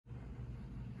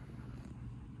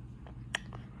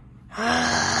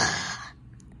How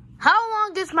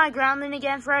long is my grounding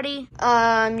again, Freddy?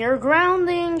 Your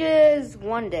grounding is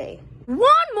 1 day. 1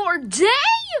 more day?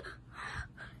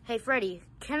 Hey, Freddy,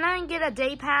 can I get a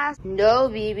day pass? No,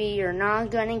 BB, you're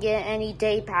not gonna get any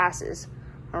day passes.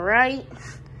 Alright?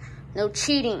 No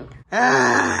cheating.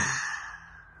 I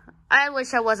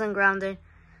wish I wasn't grounded.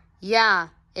 Yeah,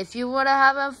 if you would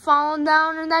haven't fallen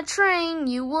down in that train,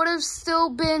 you would have still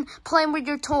been playing with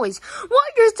your toys.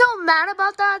 What? You're still mad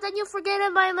about that? That you forget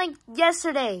it by like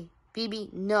yesterday.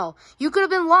 BB, no. You could have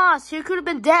been lost. You could have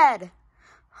been dead.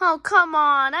 Oh, come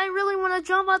on. I really want to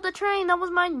jump out the train. That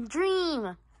was my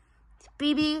dream.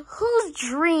 BB, whose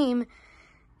dream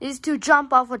is to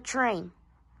jump off a train?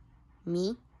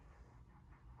 Me?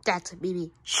 That's it,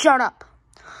 BB. Shut up.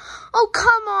 Oh,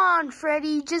 come on,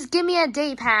 Freddy. Just give me a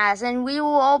day pass and we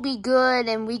will all be good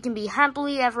and we can be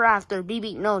happily ever after.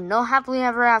 BB, no happily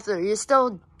ever after. You're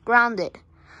still grounded.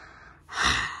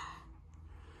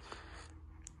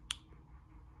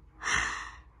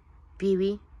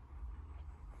 BB?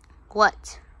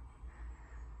 What?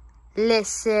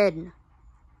 Listen.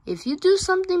 If you do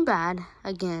something bad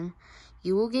again,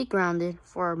 you will get grounded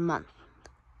for a month.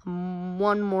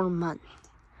 1 more month.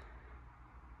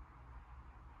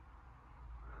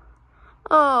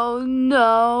 Oh,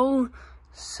 no.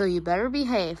 So you better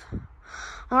behave.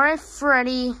 All right,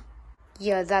 Freddy.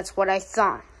 Yeah, that's what I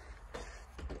thought.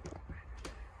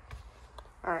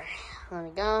 All right, let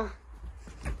me go.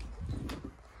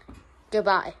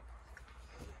 Goodbye.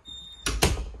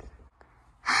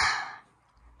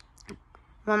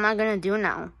 What am I gonna do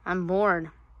now? I'm bored.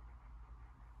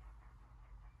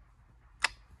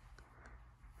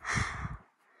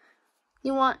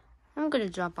 You know what? I'm gonna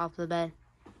jump off the bed.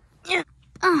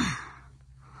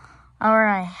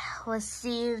 Alright, let's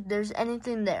see if there's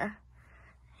anything there.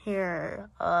 Here,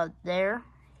 there,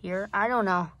 here, I don't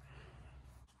know.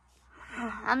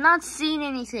 I'm not seeing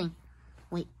anything.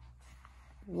 Wait,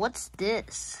 what's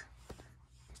this?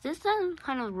 Is this some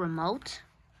kind of remote?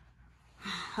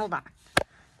 Hold on.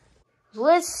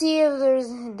 Let's see if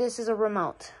this is a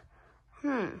remote.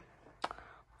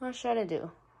 What should I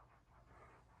do?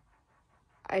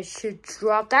 I should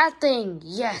drop that thing.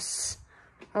 Yes.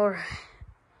 Alright.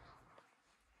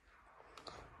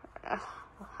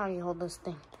 How do you hold this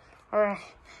thing? Alright.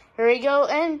 Here we go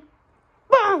and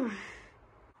boom.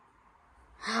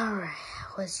 Alright.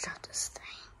 Let's drop this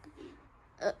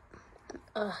thing.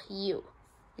 You.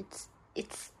 It's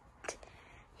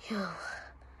you.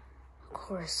 Of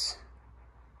course.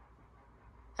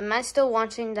 Am I still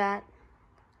watching that?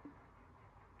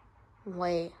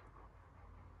 Wait.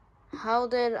 How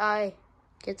did I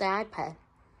get the iPad?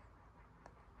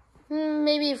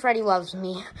 Maybe Freddy loves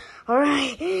me.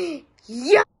 Alright.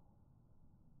 Yeah!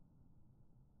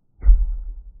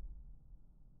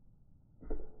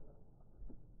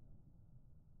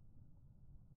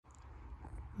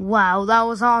 Wow, that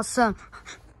was awesome.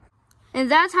 And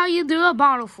that's how you do a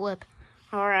bottle flip.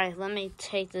 Alright, let me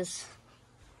take this.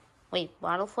 Wait,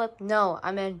 bottle flip? No,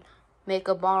 I meant make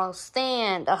a bottle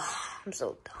stand. Ugh, I'm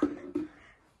so dumb.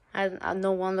 I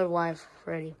no wonder why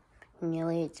Freddy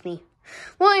humiliates me.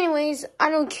 Well, anyways, I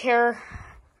don't care.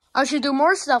 I should do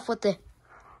more stuff with it.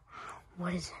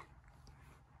 What is it?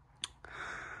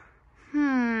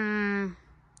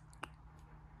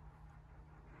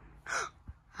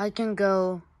 I can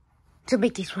go to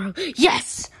Mickey's room.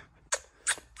 Yes!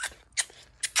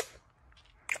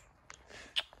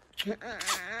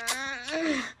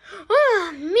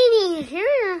 Oh, Minnie,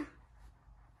 here.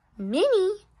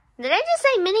 Minnie? Did I just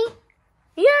say Minnie?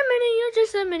 Yeah, Minnie, you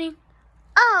just said Minnie.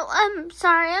 Oh, I'm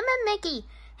sorry, I meant Mickey.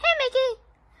 Hey, Mickey.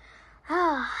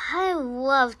 Oh, I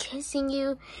love kissing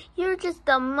you. You're just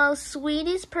the most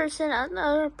sweetest person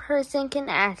another person can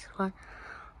ask for.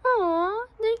 Aw,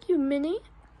 thank you, Minnie.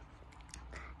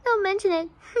 Don't mention it.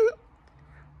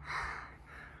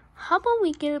 How about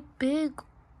we get a big,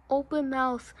 open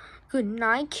mouth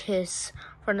goodnight kiss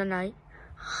for the night?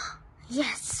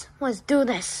 Yes, let's do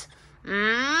this.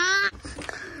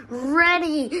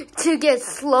 Ready to get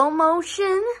slow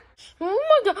motion? Oh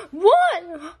my god, what?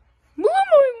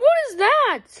 What is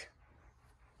that?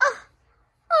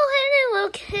 Oh, hey there,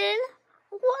 little kid.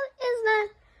 What is that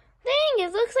thing?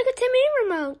 It looks like a Timmy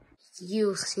remote.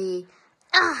 You see.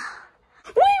 Wait,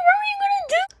 what are you gonna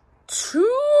do? To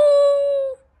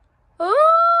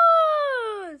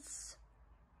us.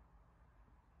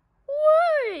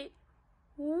 Wait,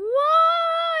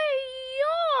 why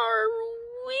are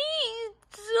we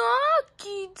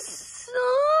talking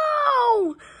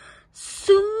so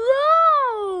slow?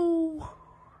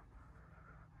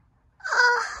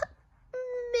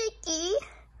 Mickey.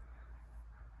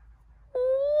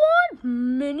 What,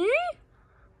 Minnie?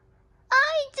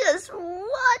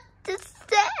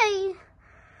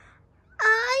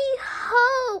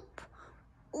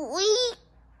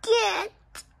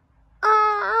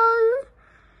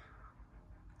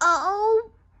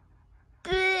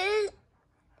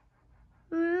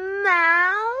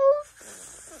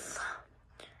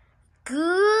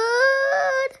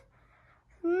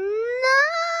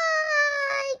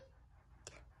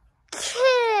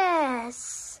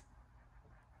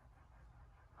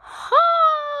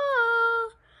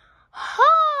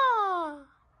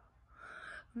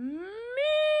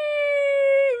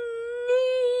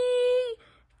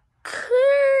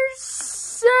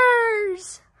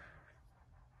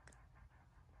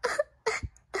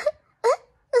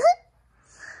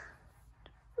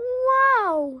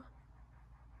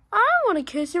 want to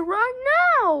kiss you right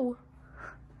now.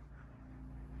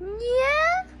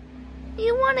 Yeah?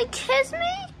 You want to kiss me?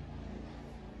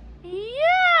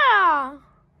 Yeah.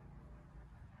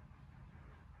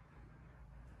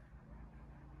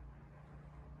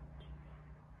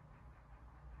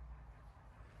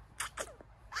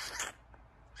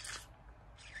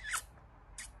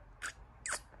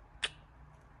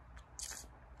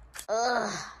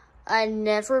 I've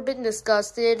never been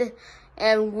disgusted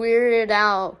and weirded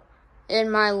out in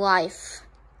my life.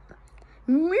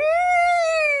 Me!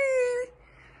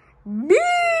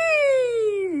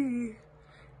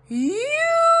 You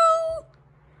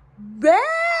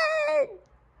better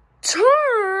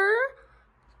turn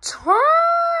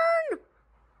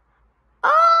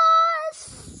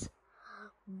us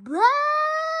back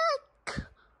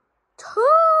to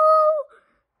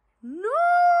normal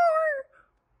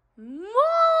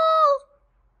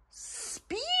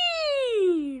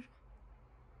speed.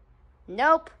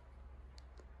 Nope.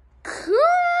 Come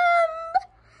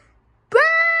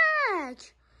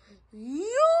back,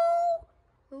 you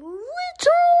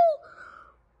little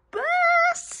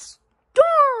bastard.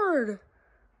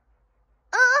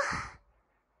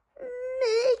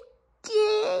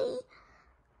 Mickey,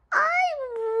 I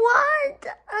want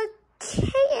a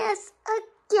kiss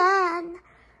again.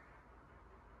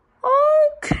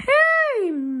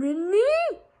 Okay,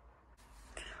 Minnie.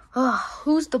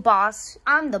 Who's the boss?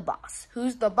 I'm the boss.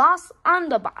 Who's the boss? I'm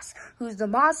the boss. Who's the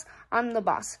boss? I'm the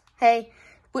boss. Hey,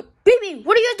 baby,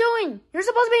 what are you doing? You're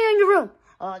supposed to be in your room.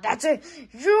 That's it.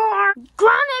 You're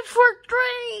grounded for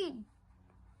 3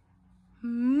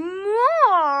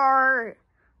 more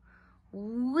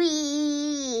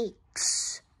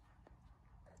weeks.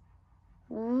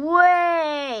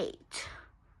 Wait.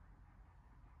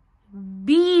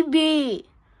 BB,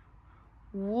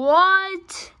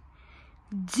 what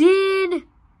did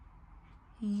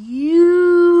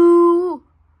you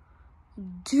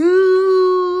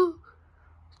do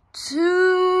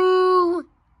to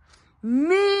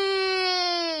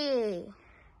me?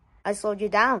 I slowed you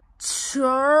down.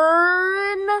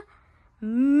 Turn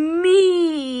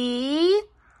me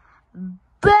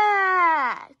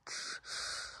back.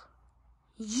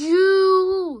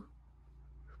 You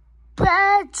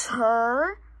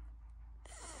better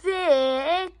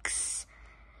fix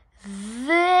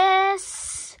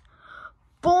this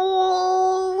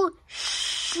bullshit.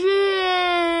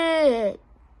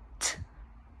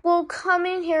 Well, come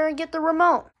in here and get the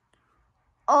remote.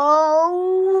 Okay.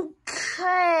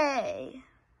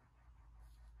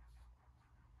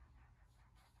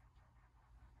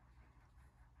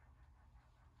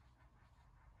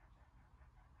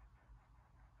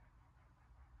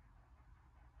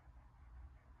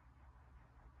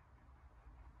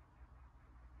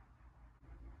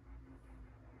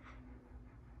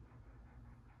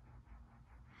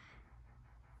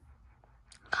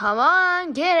 Come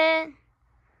on, get it.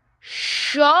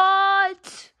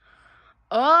 Shut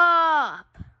up.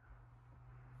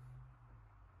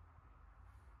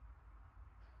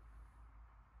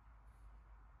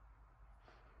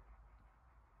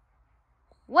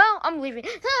 Well, I'm leaving.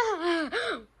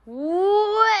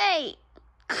 Wait.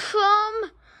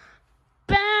 Come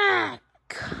back.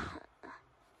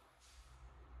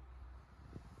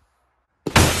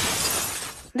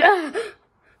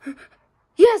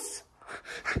 Yes.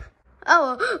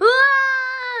 Oh.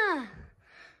 Ah!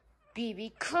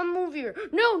 BB, come over here.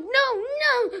 No, no,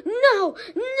 no, no,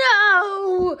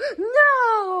 no,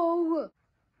 no.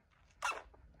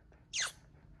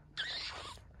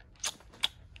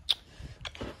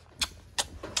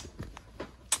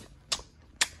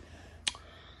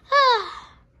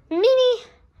 Minnie.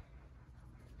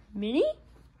 Minnie?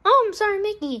 Oh, I'm sorry,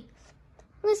 Mickey.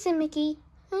 Listen, Mickey,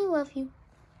 I love you.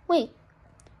 Wait,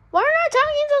 why are you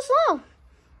talking so slow?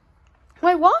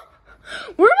 Wait, what?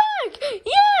 We're back!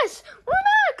 Yes! We're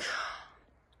back!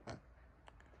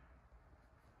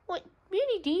 Wait,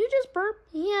 Minnie, do you just burp?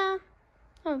 Yeah.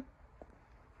 Oh.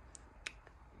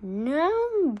 Now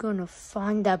I'm gonna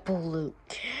find that blue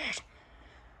kid.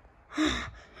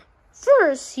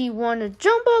 First, he wanted to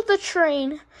jump off the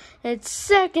train, and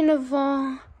second of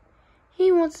all,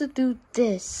 he wants to do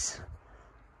this.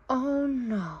 Oh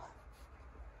no.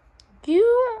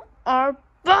 You are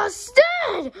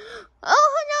busted!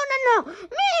 Oh, no,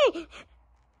 me!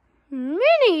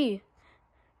 Minnie!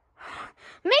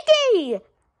 Mickey!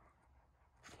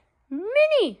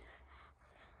 Minnie!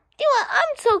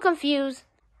 I'm so confused.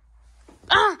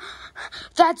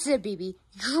 That's it, baby.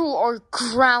 You are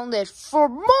grounded for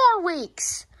more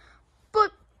weeks.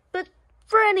 But,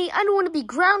 Freddy, me. I don't want to be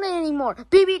grounded anymore.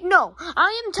 Baby, no.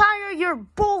 I am tired of your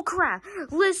bull crap.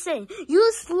 Listen,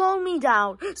 you slowed me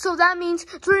down. So that means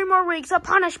 3 more weeks of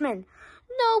punishment.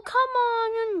 No, come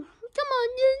on. Come on.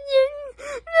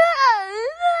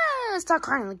 Stop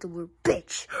crying like a little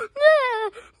bitch.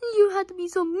 You had to be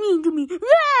so mean to me.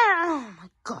 Oh my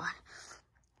God.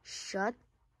 Shut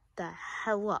the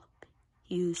hell up,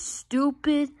 you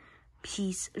stupid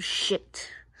piece of shit.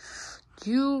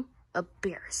 You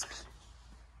embarrass me.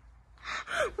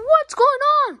 What's going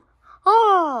on?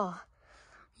 Oh,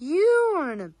 you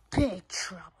are in a big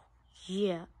trouble.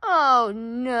 Yeah. Oh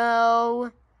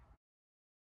no.